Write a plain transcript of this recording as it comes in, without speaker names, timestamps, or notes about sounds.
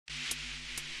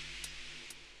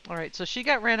All right, so she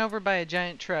got ran over by a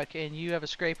giant truck, and you have a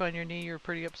scrape on your knee. You're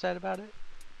pretty upset about it.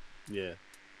 Yeah.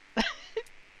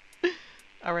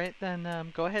 All right,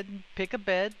 then go ahead and pick a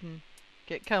bed and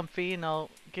get comfy, and I'll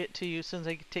get to you as soon as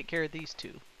I take care of these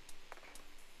two.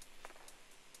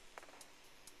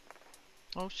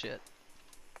 Oh shit.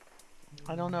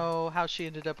 I don't know how she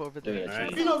ended up over there.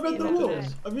 Have you not read the wall?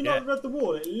 Have you not Yeah. read the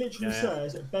wall? It literally Yeah.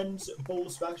 says Ben's ball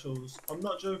specials. I'm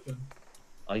not joking.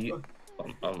 Are you?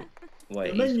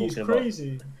 Wait, The he's menu's talking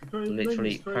crazy. about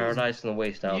literally paradise from the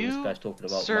waist down. This guy's talking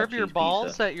about serve your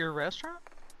balls pizza. at your restaurant?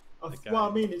 Well,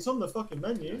 I mean, it's on the fucking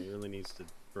menu. Yeah, he really needs to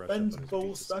brush Ben's up on his ball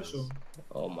pizza special. skills.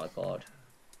 Oh my god.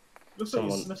 Looks like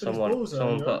he's sniffing his balls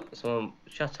Someone,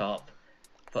 shut up.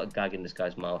 Put a gag in this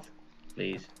guy's mouth,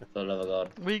 please. For the love of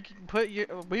God. We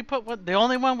put what the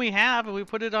only one we have, and we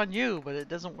put it on you, but it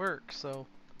doesn't work. So.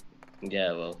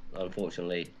 Yeah, well,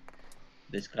 unfortunately,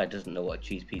 this guy doesn't know what a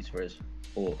cheese pizza is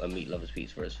or a meat lover's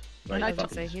pizza is. And I would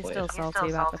say he's still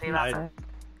salty about the pizza. I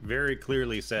very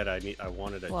clearly said I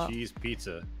wanted a cheese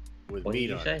pizza with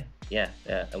meat on it. What did you say? Yeah,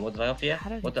 yeah. And what did I offer you?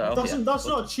 What did I offer you? That's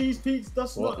not cheese pizza.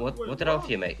 That's not. What did I offer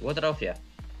you, mate? What did I offer you?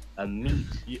 A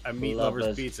meat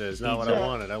lover's pizza is not what I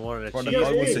wanted. I wanted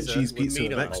a cheese pizza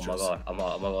with extras. Oh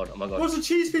my god. What's a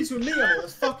cheese pizza with meat on it?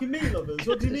 That's fucking meat lovers.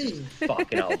 What do you mean?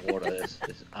 Fucking out of order. This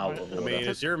is out of order. I mean,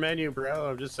 it's your menu,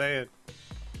 bro. I'm just saying.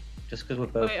 Just because we're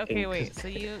both. Wait. So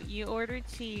you ordered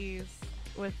cheese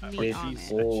with meat on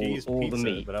it. A cheese pizza,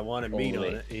 meat. but I wanted meat on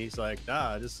it. And he's like,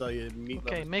 nah, I just saw you meat.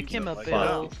 Okay, make him a like,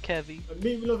 bill, Kevy. A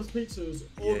meat lovers pizza is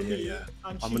all the meat. Yeah.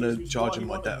 And I'm gonna charge him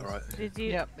my debt, right? Did you?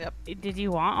 Yep. Did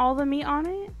you want all the meat on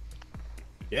it?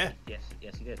 Yeah. Yes,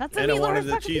 he did. That's a and I meat wanted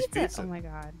lover's the cheese pizza. Oh my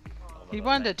god. He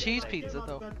wanted a cheese pizza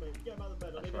though.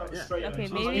 Okay,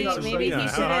 maybe he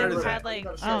should have had like.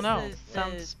 I don't know. The,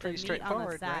 Sounds pretty the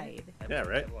straightforward, meat on the right? side. Yeah,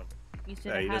 right. You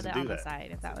should have had it on the side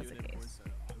if that was the case.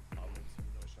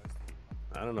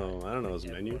 I don't know his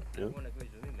menu. Yeah. Everyone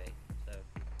agrees with me, mate. So,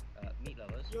 meat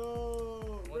lovers.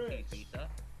 Yo, One cheese pizza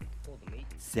for the meat.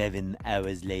 7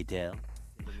 hours later.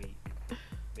 The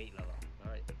meat lover.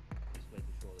 All right. Just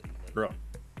making sure that you know. Bro.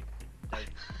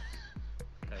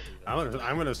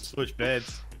 I'm gonna switch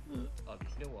beds. You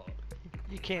know what?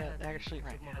 You can't actually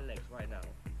right now. My legs right now.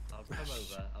 I'll come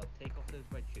over. I'll take off those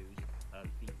red shoes and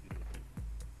beat you with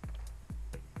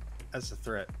them. That's a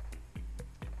threat.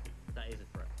 That is a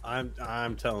threat.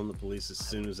 I'm telling the police as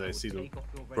soon as I see them.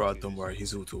 Bro, don't worry,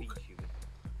 he's all talk.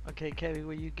 Okay, Kevy,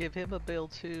 will you give him a bill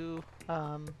to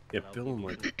Yeah, bill him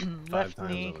like 5 left times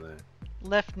knee, over there.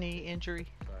 left knee injury.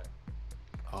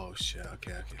 Oh shit,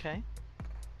 okay. Okay.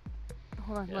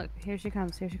 Hold on, look, here she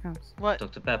comes. What?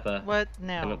 Dr. Pepper. What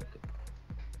now?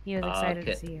 He was excited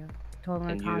to see you. Told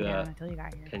him to calm down until you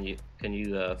got here. Can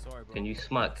you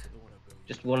smack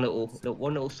just one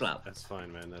little slap? That's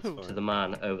fine, man. That's fine. To the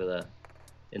man over there.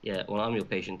 Yeah, well, I'm your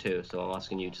patient too, so I'm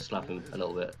asking you to slap him a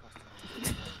little bit.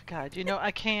 God,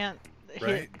 I can't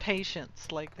hit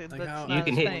patients like that. That's you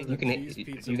can hit. thing.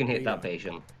 You can hit that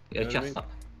patient. Shut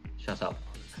up. Shut up.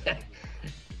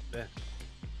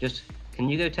 Just can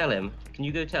you go tell him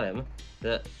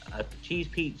that a cheese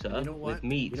pizza with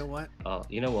meat. You know what? Oh,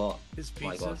 you know what? His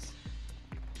my God.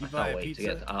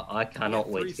 pizza. I cannot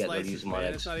wait to get those using my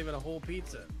legs. It's not even a whole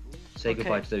pizza. Say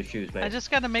goodbye to those shoes, mate. I just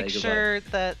gotta make sure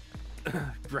that.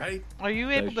 Right? Are you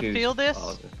able to feel this?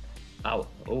 Ow!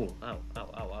 Oh!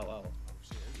 Ow!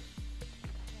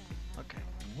 Okay.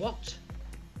 What?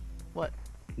 What?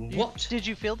 What? Did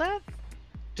you feel that?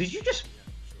 Did you just?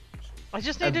 I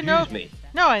just need to know. Me?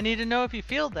 No, I need to know if you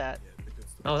feel that.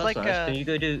 Oh, that's like, nice. Can you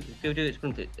go do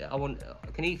it? I want.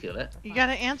 Can you feel it? You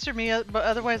gotta answer me, but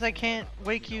otherwise I can't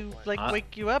wake you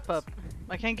up.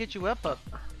 I can't get you up.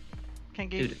 Can't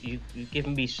get. Dude, you've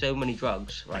given me so many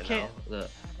drugs right now that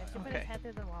okay.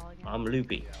 I'm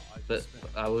loopy. But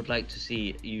I would like to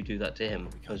see you do that to him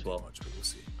as well.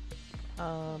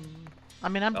 I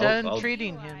mean, I'm done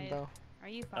treating him though. Are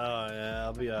you fine?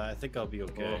 Oh yeah, I think I'll be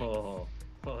okay.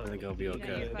 I think I'll be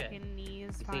okay. Your fucking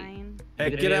knees fine. Hey,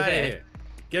 get out of here!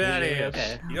 Get out of here!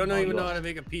 Okay. You don't even know how to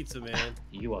make a pizza, man.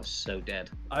 You are so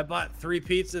dead. I bought 3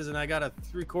 pizzas and I got a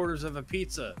 3/4 of a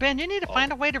pizza. Ben, you need to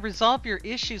find a way to resolve your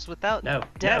issues without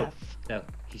death. No.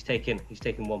 He's taking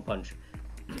 1 punch.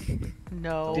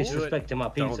 No. Disrespecting my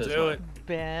pizza. Don't do it,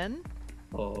 Ben.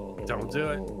 Oh. Don't do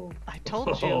it. I told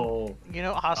you.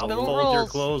 Hospital I'll fold rules. your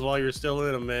clothes while you're still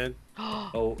in them, man.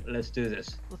 Oh, let's do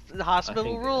this. The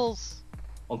hospital rules.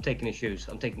 I'm taking his shoes.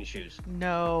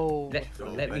 No.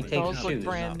 Let me take his Those shoes. look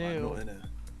brand new.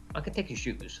 I can take his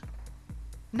shoes.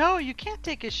 No, you can't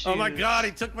take his shoes. Oh my God,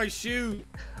 he took my shoe.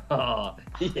 Oh,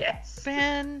 yes.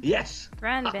 Ben. Yes.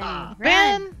 Run, Benny.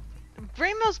 Ben,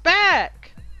 bring those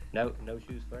back. No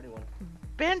shoes for anyone.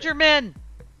 Benjamin!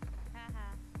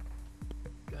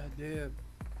 Goddamn.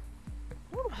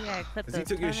 Yeah, clip Has he those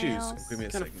took your shoes? toenails. Give me a What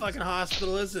kind of second. fucking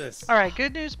hospital is this? Alright,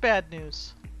 good news, bad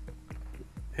news.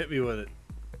 Hit me with it.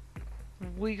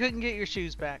 We couldn't get your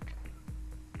shoes back.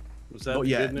 Was that Not the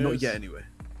yet. good news? Not yet. Anyway.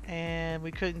 And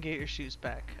we couldn't get your shoes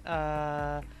back.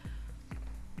 But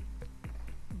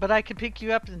I could pick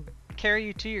you up and carry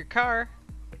you to your car.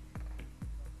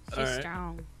 She's Alright.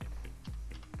 strong.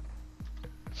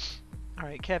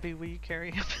 Alright, Kevy, will you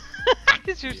carry him?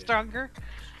 Because you're Yeah. stronger.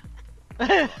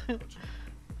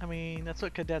 I mean, that's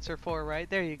what cadets are for, right?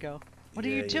 There you go. What are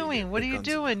you doing? What are you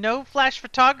doing? No flash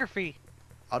photography.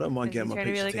 I don't mind He's getting my trying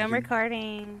to be picture like, taken. I'm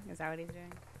recording. Is that what he's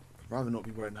doing? I'd rather not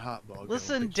be wearing a hat, but I'll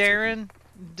Listen, get my picture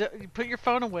Darren, put your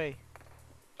phone away. taken.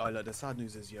 Look, the sad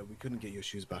news is, yeah, we couldn't get your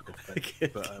shoes back off I bed.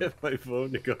 can't But get my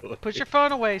phone to go. Put your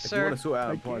phone away, if you sir. want to sort it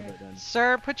out in private, then.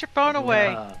 Sir, put your phone away.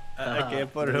 I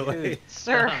can't put it away.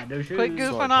 Sir, No quit shoes.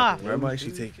 goofing Sorry, off. Pepper, where am I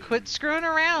actually taking? Quit screwing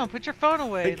around. Put your phone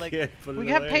away. I Like can't put we it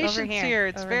have away. patience Over here, here.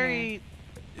 It's over very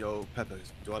Yo, Pepper,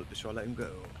 should I let him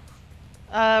go?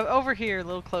 over here, a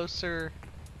little closer.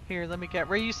 Here, let me get.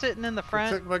 Were you sitting in the I front?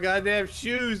 took my goddamn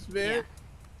shoes, man.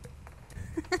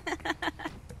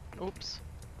 Oops.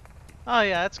 Oh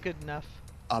yeah, that's good enough.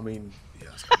 I mean, yeah,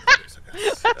 that's kind of gross, I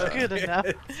guess. That's good enough.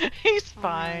 He's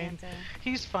fine. Amanda.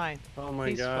 He's fine. Oh my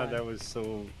He's god, fine. that was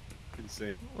so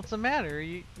insane. What's the matter?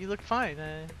 You look fine.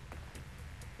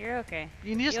 You're okay.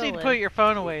 You just You'll need to live. put your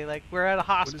phone away. Like we're at a is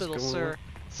hospital, going sir. on?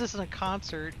 This isn't a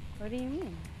concert. What do you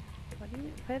mean? What do you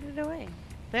mean? Put it away.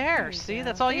 There. you See, go.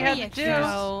 that's all you There had to you do.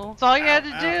 go. That's all you had to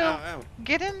Ow, do. ow, ow.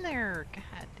 Get in there.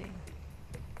 God dang.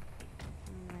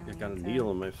 I got a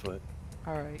needle in my foot.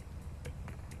 All right.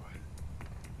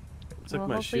 Took well,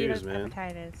 my hopefully you shoes, don't man.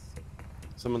 hepatitis.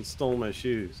 Someone stole my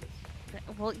shoes.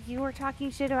 Well, you were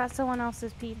talking shit about someone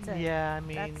else's pizza. Yeah, I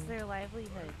mean, That's their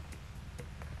livelihood.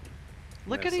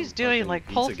 look Yeah, what he's some doing. fucking Like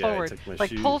pull pizza guy forward. took my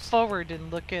Like pull shoes. forward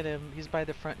and look at him. He's by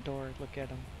the front door. Look at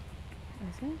him.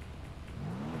 Is it?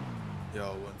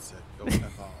 Yo, one sec. Yo,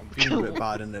 Pepper, I'm feeling a bit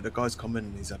bad, and the guy's come in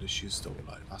and he's had his shoes stolen.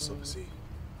 Like, that's obviously.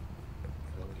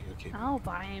 Okay. I'll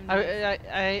buy him.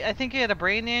 I think he had a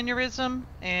brain aneurysm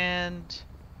and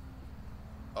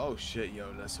Oh shit, yo,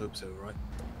 let's hope so, right?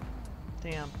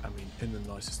 damn. I mean, in the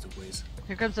nicest of ways.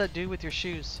 Here comes that dude with your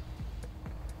shoes.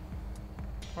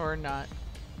 Or not.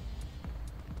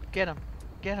 Get him.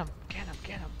 Get him. Get him.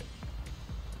 Get him.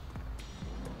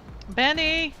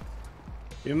 Benny!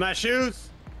 Give me my shoes.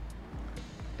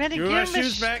 Benny, Give give me my him his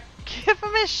shoes back. Give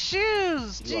him his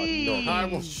shoes! You are Jeez! I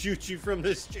will shoot you from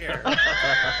this chair.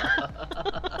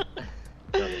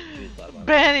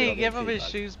 Benny, give him his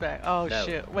shoes back. Oh No,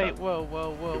 shit. Wait, no. whoa,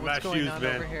 whoa, whoa. Give my What's going shoes, on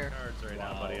man. over here? Cards right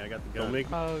now, Wow. buddy. I got the gun. Don't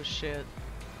Make Oh shit.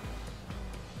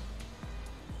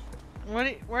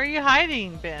 Where are you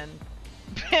hiding, Ben?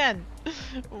 Ben!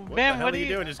 Ben, hell what are are you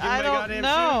you doing? Just give him I my don't goddamn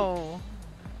know.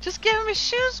 Just give him his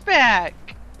shoes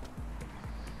back.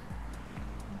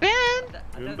 Ben!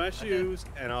 Give me my shoes,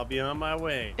 and I'll be on my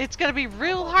way. It's gonna be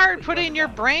real on, hard put your putting weapon your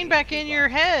down. brain Put back your in shoes your on.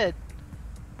 head.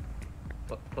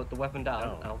 Put the weapon down.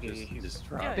 No, I'll give you your shoes. just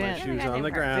drop Yeah, my Ben. shoes yeah, on the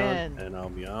yeah, ground, Ben. and I'll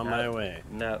be on No. my way.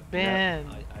 No. Ben.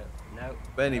 No.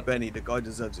 Benny, the guy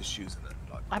deserves his shoes in it.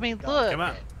 Like, I mean, No, look. Come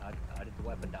on. I did the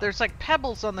weapon down. There's like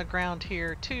pebbles on the ground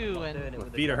here I'm too, not and doing it My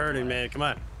with the feet are gun, hurting, right? man. Come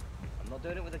on. I'm not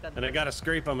doing it with a gun. And I got a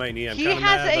scrape on my knee. I'm he kinda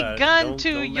has mad, a but gun don't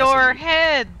to mess with your me.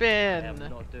 head, I am Ben.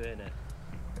 not doing it.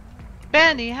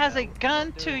 Ben, he has a No, I'm gun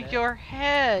not to doing it. your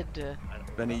head.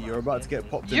 Benny, you're about to get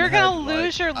popped in You're the head. gonna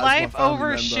lose your as my life family over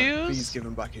member, shoes? Please give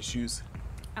him back his shoes.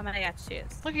 I'm gonna get shoes.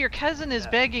 Look, your cousin is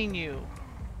Yeah. begging you.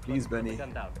 Please, Put the Benny.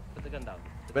 gun down. Put the gun down.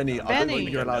 Benny, I don't Benny. think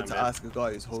you're allowed to Man. ask a guy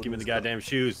who's Just holding give me the his gun. goddamn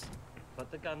shoes.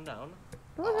 Put the gun down.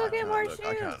 We'll Oh, go I get can't more look, shoes.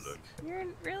 I can't look. You're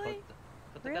really,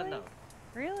 Put the gun Really? down.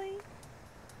 really,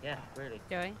 Yeah, really.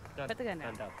 Joey. Gun, Put the gun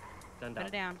down. Gun Put down.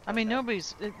 it down. I mean,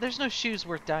 there's no shoes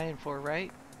worth dying for,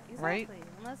 right? Right? Exactly.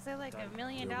 Unless they're like Done. $1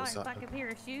 million Yeah, what's that? fucking pair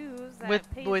of shoes that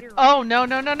With pays with your oh rent. no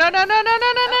no no no no no no no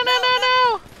no no no no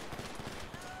no!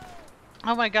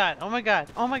 Oh my god! Oh my god!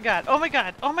 Oh my god! Oh my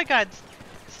god! Oh my god!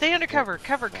 Stay under cover!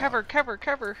 Cover! Cover! Cover!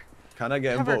 Cover! Can I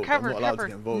get Cover! involved? Cover! I'm not allowed Cover! to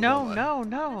get involved. No! am I? No!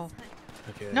 No!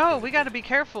 Okay, No! okay, We gotta okay. be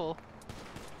careful.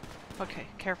 Okay,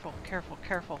 careful, careful,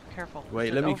 careful, careful. Wait,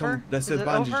 Is let it me over? come. Let's Is it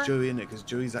bandage over? Joey in it because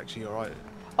Joey's actually alright.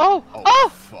 Oh! Oh, Oh!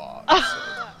 fuck.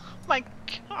 Oh my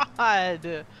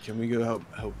god! Can we go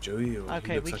help Joey? Or he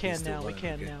Okay, looks we like he's can still now. We running,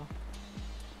 can okay. now.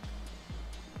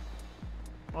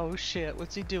 Oh shit!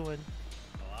 What's he doing?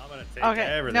 Well, I'm gonna take Okay,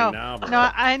 everything no, now, bro.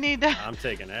 no, I need to. I'm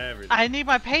taking everything. I need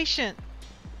my patient.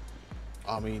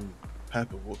 I mean,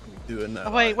 Pepper, what can we do in there?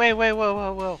 Oh, wait, wait, wait, whoa,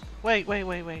 whoa, whoa. Wait, wait,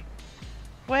 wait, wait.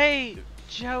 Wait,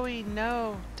 Joey,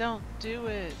 no, don't do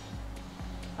it.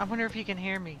 I wonder if you can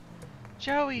hear me.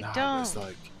 Joey, don't. It's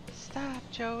like... Stop,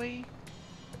 Joey.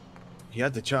 He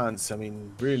had the chance. I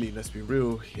mean, really, let's be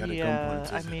real. He had a gun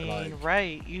pointed. I mean, like...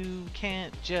 right. You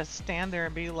can't just stand there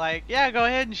and be like, yeah, go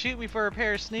ahead and shoot me for a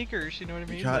pair of sneakers. You know what I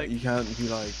mean? You can't be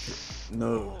like,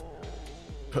 no.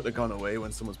 Put the gun away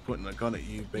when someone's putting a gun at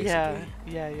you, basically.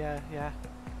 Yeah.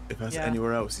 If that's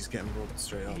anywhere else, he's getting robbed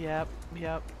straight up.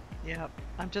 Yep.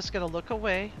 I'm just gonna look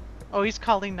away. Oh, he's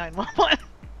calling 911.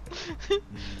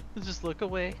 Just look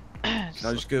away. Can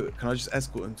I just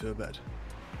escort him to a bed?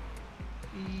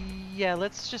 Yeah,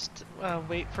 let's just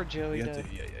wait for Joey to...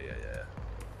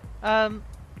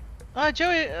 Yeah.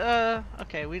 Joey,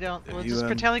 okay, we don't... We'll just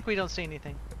pretend like we don't see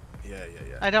anything. Yeah.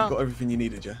 I don't... You got everything you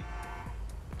needed, yeah?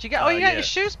 Did you get... Oh, you got your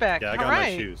shoes back. Yeah, I got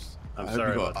my shoes. I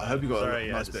hope you got a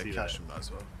nice bit of cash from that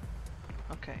as well.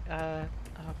 Okay,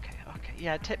 okay.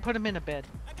 Yeah, put him in a bed.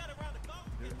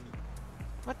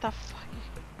 What the fuck?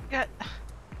 You got...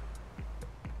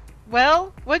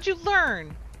 Well, what'd you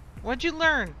learn?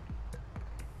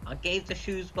 I gave the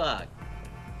shoes back.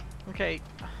 Okay.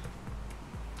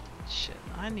 Shit,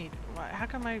 I need... How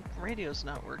come my radio's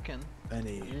not working?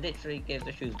 Benny. Literally gave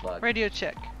the shoes back. Radio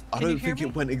check. I don't think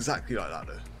it went exactly like that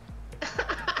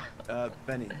though.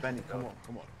 Benny, come on.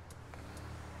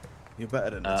 You're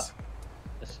better than this.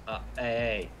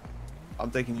 Hey. I'm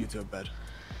taking you to a bed.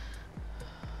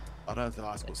 I don't have to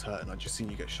ask what's hurting. I just seen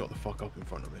you get shot the fuck up in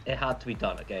front of me. It had to be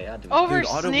done, okay? It had to be Over Dude,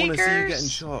 sneakers? I don't want to see you getting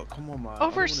shot. Come on, man.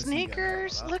 Over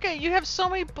sneakers? Look at you have so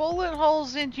many bullet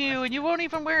holes in you, and you won't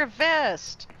even wear a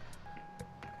vest.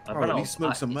 Bro, at least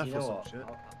smoke some meth or some shit.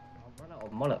 I've run out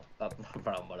of mullet. I've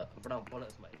run out of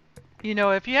bullets, mate. You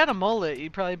know, if you had a mullet,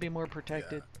 you'd probably be more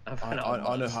protected. Yeah. I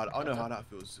know how that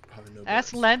feels having no bullets.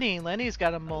 Ask Lenny. Lenny's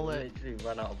got a mullet. I literally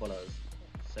run out of bullets.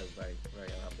 So very, very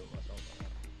unhappy with myself.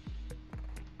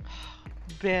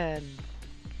 Ben.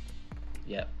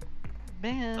 Yep.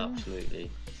 Ben.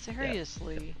 Absolutely.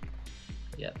 Seriously.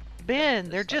 Yep. Ben,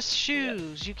 they're just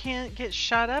shoes. Yep. You can't get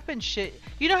shot up and shit.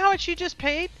 You know how much you just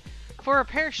paid for a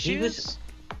pair of shoes?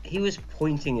 He was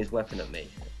pointing his weapon at me.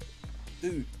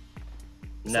 Dude.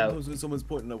 No. Sometimes when someone's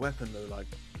pointing a weapon though, like...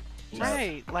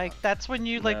 Right, like that's when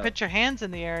you like put your hands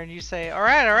in the air and you say, all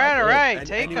right,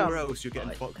 take them. Anywhere else, you're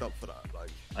getting fucked up for that. Like.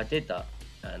 I did that,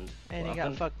 and you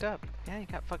got fucked up. Yeah, you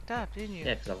got fucked up, didn't you?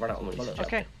 Yeah, because I ran out of bullets.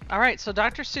 Okay, all right. So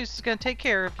Dr. Seuss is gonna take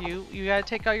care of you. You gotta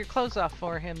take all your clothes off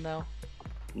for him, though.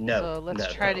 No. So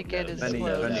let's try to get his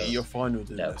clothes. Benny, you're fine with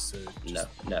this. No,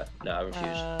 I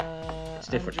refuse. It's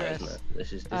different, isn't it?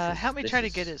 This is. Help me try to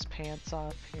get his pants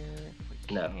off here. If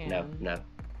we can. No.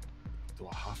 Do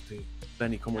I have to?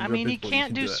 Benny, come on. I mean, he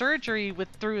can't do surgery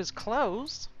through his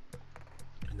clothes.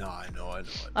 No, I know.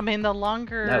 I mean, the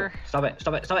longer. No, stop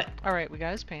it. All right, we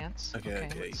got his pants. Okay.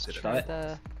 Let's stop it.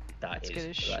 That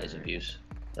is abuse.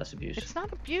 That's abuse. It's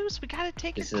not abuse. We gotta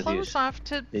take your clothes off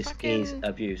to This fucking... is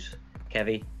abuse.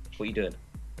 Kevy, what are you doing?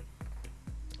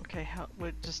 Okay,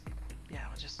 we'll just...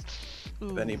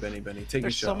 Ooh. Benny, take your shot,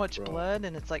 There's so much blood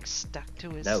and it's like stuck to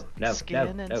his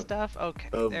skin and stuff. Okay,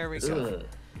 there we go.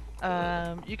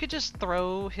 You could just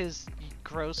throw his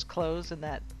gross clothes in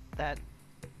that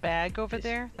bag over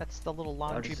there. That's the little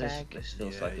laundry bag. This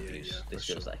feels like abuse. This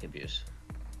feels like abuse.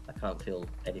 I can't feel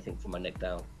anything from my neck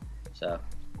down. So.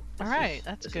 Alright,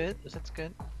 that's good. That's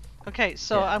good. Okay,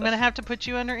 so I'm gonna have to put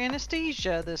you under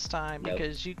anesthesia this time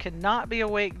because you cannot be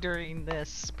awake during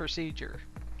this procedure.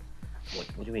 What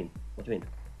do you mean?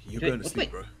 You're going to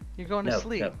sleep, bro. You're going to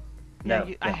sleep. No,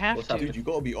 I have to. Dude, you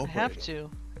gotta be operated. I have to.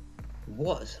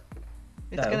 What?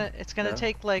 It's gonna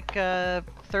take like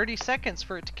 30 seconds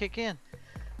for it to kick in.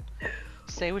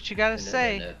 Say what you gotta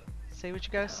say. No. Say what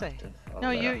you gotta say.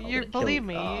 No, you believe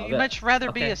me. You much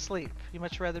rather be asleep. You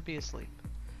much rather be asleep.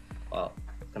 Well,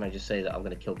 can I just say that I'm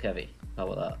gonna kill Kevy? How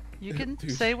about that? You can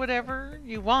say whatever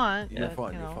you want. You're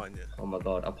fine. Yeah. Oh my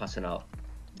god, I'm passing out.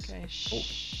 Okay.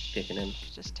 Kicking in.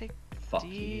 Just take Fuck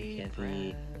you,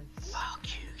 Kevy. Fuck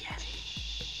you,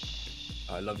 Kevy.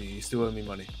 I love you. You still owe me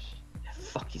money.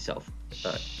 Fuck yourself.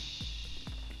 Alright.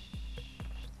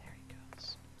 There he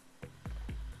goes.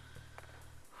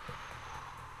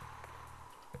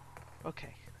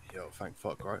 Okay. Yo, thank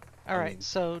fuck, right? Alright,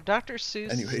 so Dr.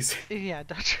 Seuss... Anyways. Yeah,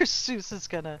 Dr. Seuss is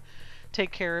gonna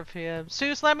take care of him.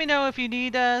 Seuss, let me know if you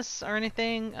need us or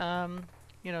anything.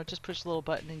 You know, just push the little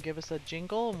button and give us a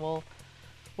jingle, and we'll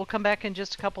come back in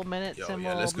just a couple minutes, and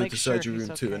we'll let's go make to sure surgery he's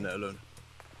room okay. 2 and let alone.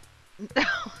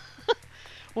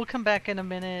 We'll come back in a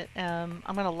minute. I'm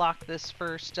gonna lock this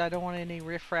first. I don't want any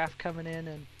riffraff coming in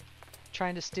and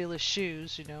trying to steal his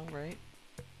shoes, you know, right?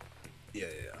 Yeah,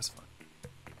 that's fine.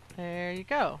 There you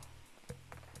go.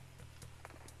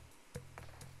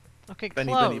 Okay,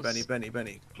 Benny, clothes.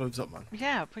 Benny. Clothes up, man.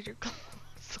 Yeah, put your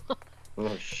clothes on.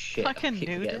 Oh shit. Fucking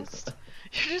nudist.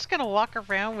 You're just gonna walk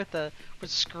around with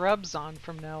scrubs on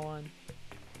from now on.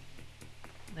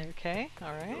 Okay,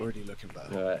 alright. Already looking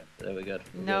better. Alright, there we go.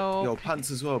 No. Yo,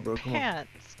 pants as well, bro. Come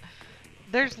pants.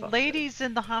 There's ladies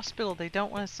in the hospital. They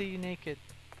don't want to see you naked.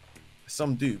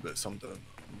 Some do, but some don't,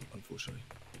 unfortunately.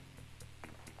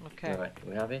 Okay. Alright,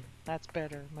 we happy? That's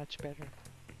better. Much better.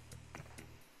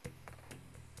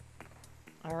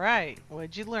 Alright,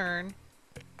 what'd you learn?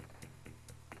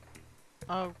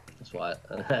 Oh. That's why.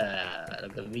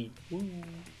 Look at me.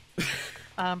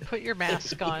 Put your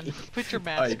mask on. Put your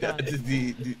mask on.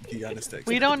 The anesthetic.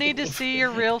 We don't need to see your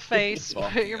real face.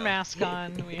 Put your mask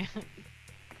on.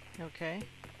 Okay.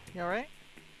 You alright?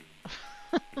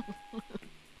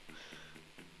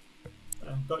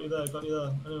 Got you there.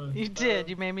 Anyway, you did.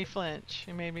 You made me flinch.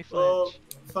 Well,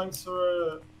 thanks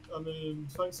for.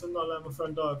 Thanks for not letting my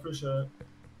friend die. I appreciate it.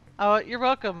 Oh, you're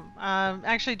welcome.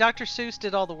 Actually, Dr. Seuss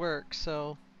did all the work,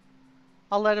 so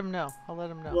I'll let him know.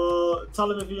 Well, tell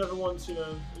him if he ever wants, he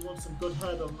wants some good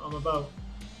head. I'm about.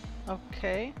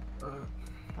 Okay.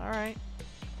 All right.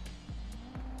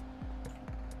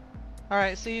 All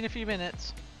right. See you in a few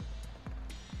minutes.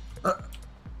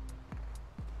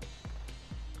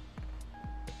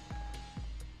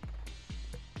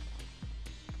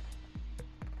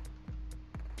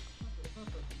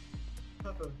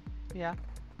 Pepper. Yeah.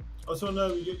 I just want to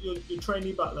know your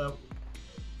trainee back there,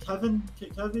 Kevin.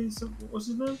 What's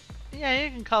his name? Yeah,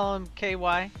 you can call him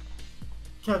KY.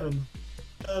 Kevin.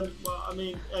 Well,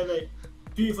 hey mate,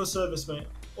 beautiful service, mate.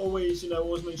 Always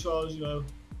make sure I was,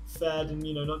 fed and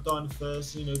not dying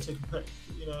first. Taking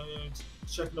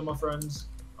checking on my friends.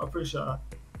 I appreciate that.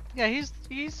 Yeah,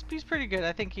 he's pretty good.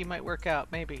 I think he might work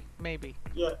out. Maybe.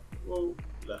 Yeah. Well,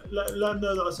 let him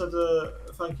know that I said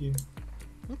thank you.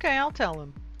 Okay, I'll tell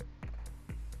him.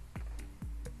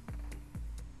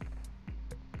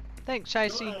 Thanks,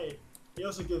 Shicey. Hey, he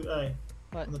also gives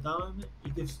what? On the down,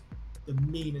 he gives the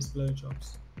meanest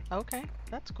blowjobs. Okay,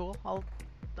 that's cool. I'll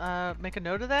make a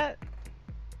note of that.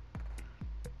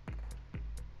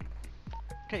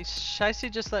 Okay,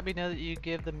 Shicey just let me know that you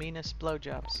give the meanest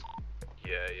blowjobs.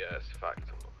 Yeah, it's a fact.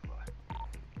 I'm not gonna lie.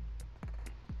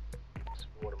 It's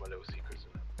one of my little secrets.